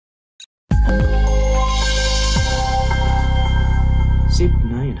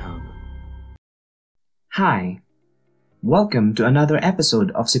Hi, welcome to another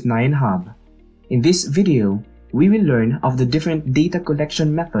episode of Sipnayan Hub. In this video, we will learn of the different data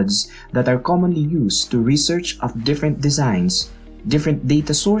collection methods that are commonly used to research of different designs. Different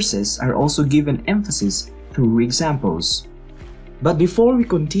data sources are also given emphasis through examples. But before we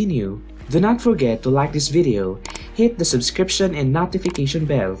continue, do not forget to like this video, hit the subscription and notification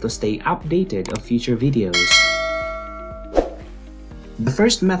bell to stay updated of future videos. The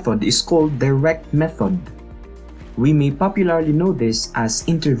first method is called Direct method. We may popularly know this as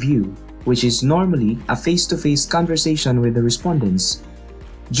interview, which is normally a face-to-face conversation with the respondents.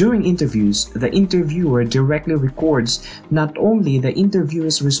 During interviews, the interviewer directly records not only the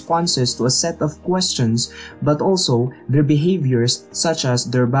interviewer's responses to a set of questions, but also their behaviors such as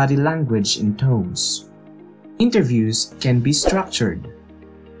their body language and tones. Interviews can be structured,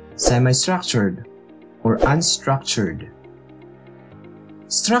 semi-structured, or unstructured.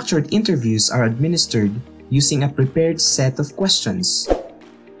 Structured interviews are administered using a prepared set of questions.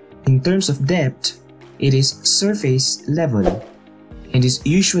 In terms of depth, it is surface level and is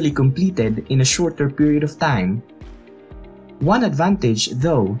usually completed in a shorter period of time. One advantage,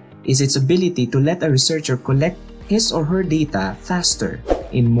 though, is its ability to let a researcher collect his or her data faster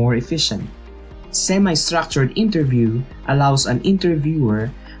and more efficient. Semi-structured interview allows an interviewer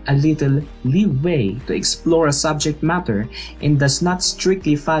a little leeway to explore a subject matter and does not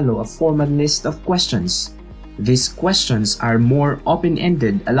strictly follow a formal list of questions. These questions are more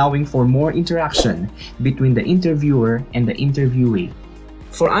open-ended, allowing for more interaction between the interviewer and the interviewee.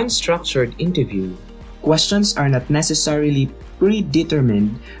 For unstructured interview, questions are not necessarily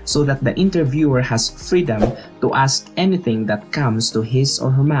predetermined so that the interviewer has freedom to ask anything that comes to his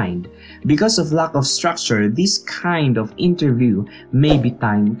or her mind. Because of lack of structure, this kind of interview may be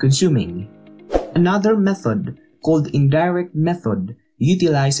time-consuming. Another method, called Indirect method,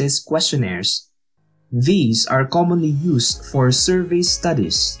 utilizes questionnaires. These are commonly used for survey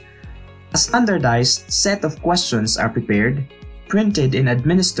studies. A standardized set of questions are prepared, printed and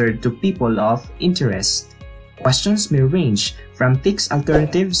administered to people of interest. Questions may range from text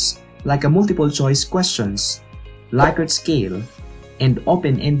alternatives like a multiple-choice questions, Likert scale, and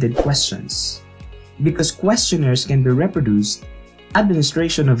open-ended questions. Because questionnaires can be reproduced,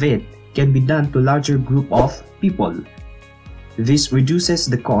 administration of it can be done to a larger group of people. This reduces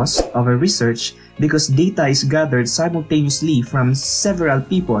the cost of a research because data is gathered simultaneously from several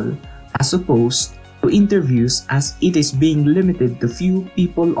people as opposed to interviews as it is being limited to few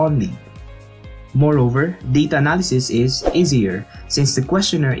people only. Moreover, data analysis is easier since the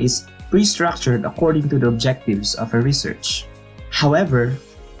questionnaire is pre-structured according to the objectives of a research. However,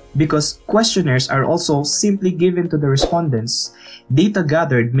 because questionnaires are also simply given to the respondents, data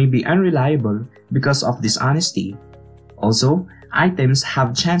gathered may be unreliable because of dishonesty. Also, items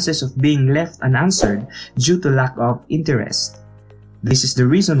have chances of being left unanswered due to lack of interest. This is the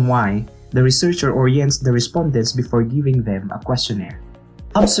reason why the researcher orients the respondents before giving them a questionnaire.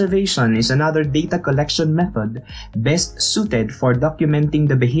 Observation is another data collection method best suited for documenting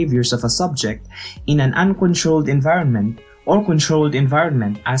the behaviors of a subject in an uncontrolled environment or controlled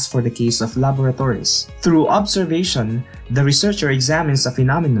environment, as for the case of laboratories. Through observation, the researcher examines a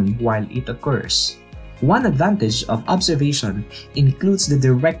phenomenon while it occurs. One advantage of observation includes the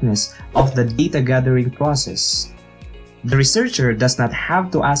directness of the data gathering process. The researcher does not have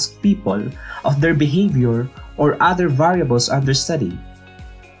to ask people of their behavior or other variables under study.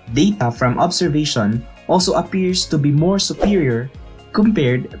 Data from observation also appears to be more superior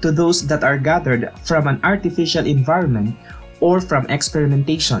compared to those that are gathered from an artificial environment or from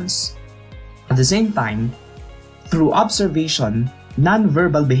experimentations. At the same time, through observation,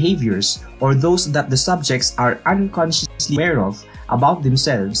 non-verbal behaviors or those that the subjects are unconsciously aware of about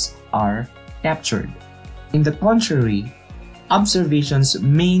themselves are captured. In the contrary, observation's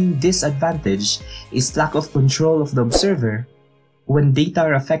main disadvantage is lack of control of the observer when data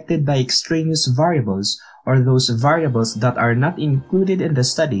are affected by extraneous variables or those variables that are not included in the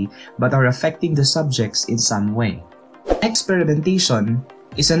study but are affecting the subjects in some way. Experimentation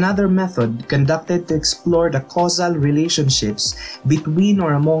is another method conducted to explore the causal relationships between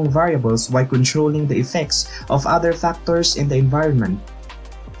or among variables while controlling the effects of other factors in the environment.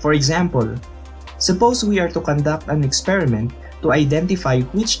 For example, suppose we are to conduct an experiment to identify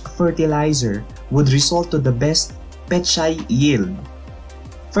which fertilizer would result to the best pechay yield.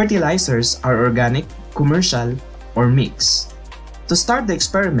 Fertilizers are organic, commercial, or mixed. To start the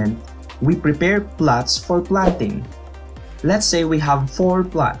experiment, we prepare plots for planting. Let's say we have 4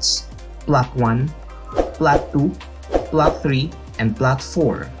 plots, plot 1, plot 2, plot 3, and plot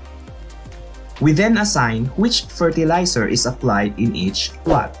 4. We then assign which fertilizer is applied in each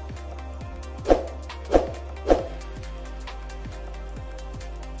plot.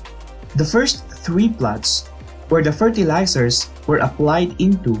 The first 3 plots, where the fertilizers were applied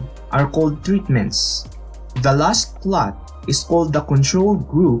into, are called treatments. The last plot is called the control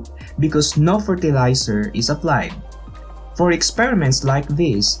group because no fertilizer is applied. For experiments like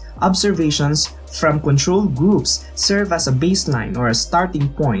this, observations from control groups serve as a baseline or a starting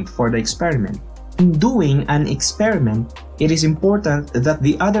point for the experiment. In doing an experiment, it is important that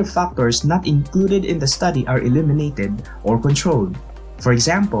the other factors not included in the study are eliminated or controlled. For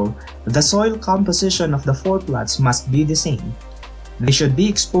example, the soil composition of the 4 plots must be the same. They should be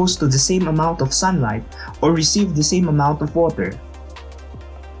exposed to the same amount of sunlight or receive the same amount of water.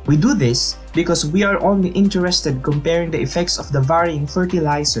 We do this because we are only interested comparing the effects of the varying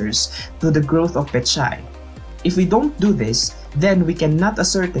fertilizers to the growth of petchae. If we don't do this, then we cannot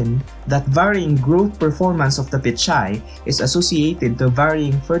ascertain that varying growth performance of the petchae is associated to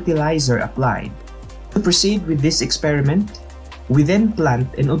varying fertilizer applied. To proceed with this experiment, we then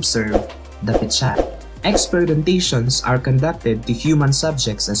plant and observe the petchae. Experimentations are conducted to human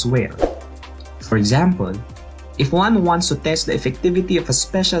subjects as well. For example, if one wants to test the effectivity of a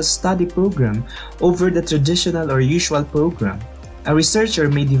special study program over the traditional or usual program, a researcher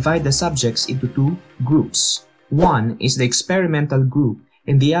may divide the subjects into 2 groups. One is the experimental group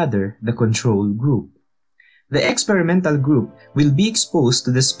and the other the control group. The experimental group will be exposed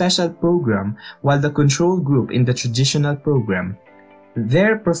to the special program while the control group in the traditional program.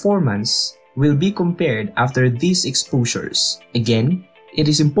 Their performance will be compared after these exposures. Again, it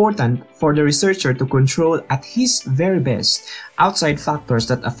is important for the researcher to control at his very best outside factors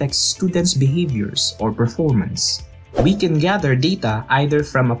that affect students' behaviors or performance. We can gather data either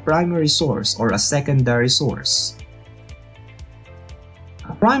from a primary source or a secondary source.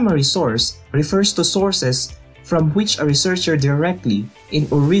 A primary source refers to sources from which a researcher directly and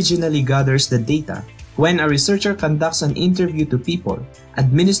originally gathers the data. When a researcher conducts an interview to people,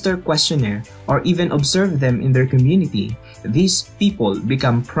 administer questionnaire, or even observe them in their community, these people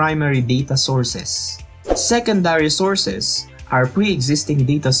become primary data sources. Secondary sources are pre-existing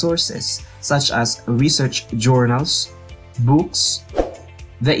data sources such as research journals, books,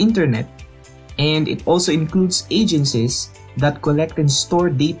 the internet, and it also includes agencies that collect and store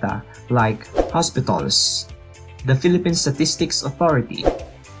data like hospitals, the Philippine Statistics Authority,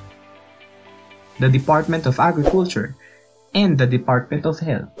 the Department of Agriculture, and the Department of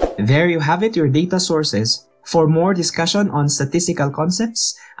Health. There you have it, your data sources. For more discussion on statistical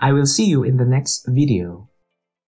concepts, I will see you in the next video.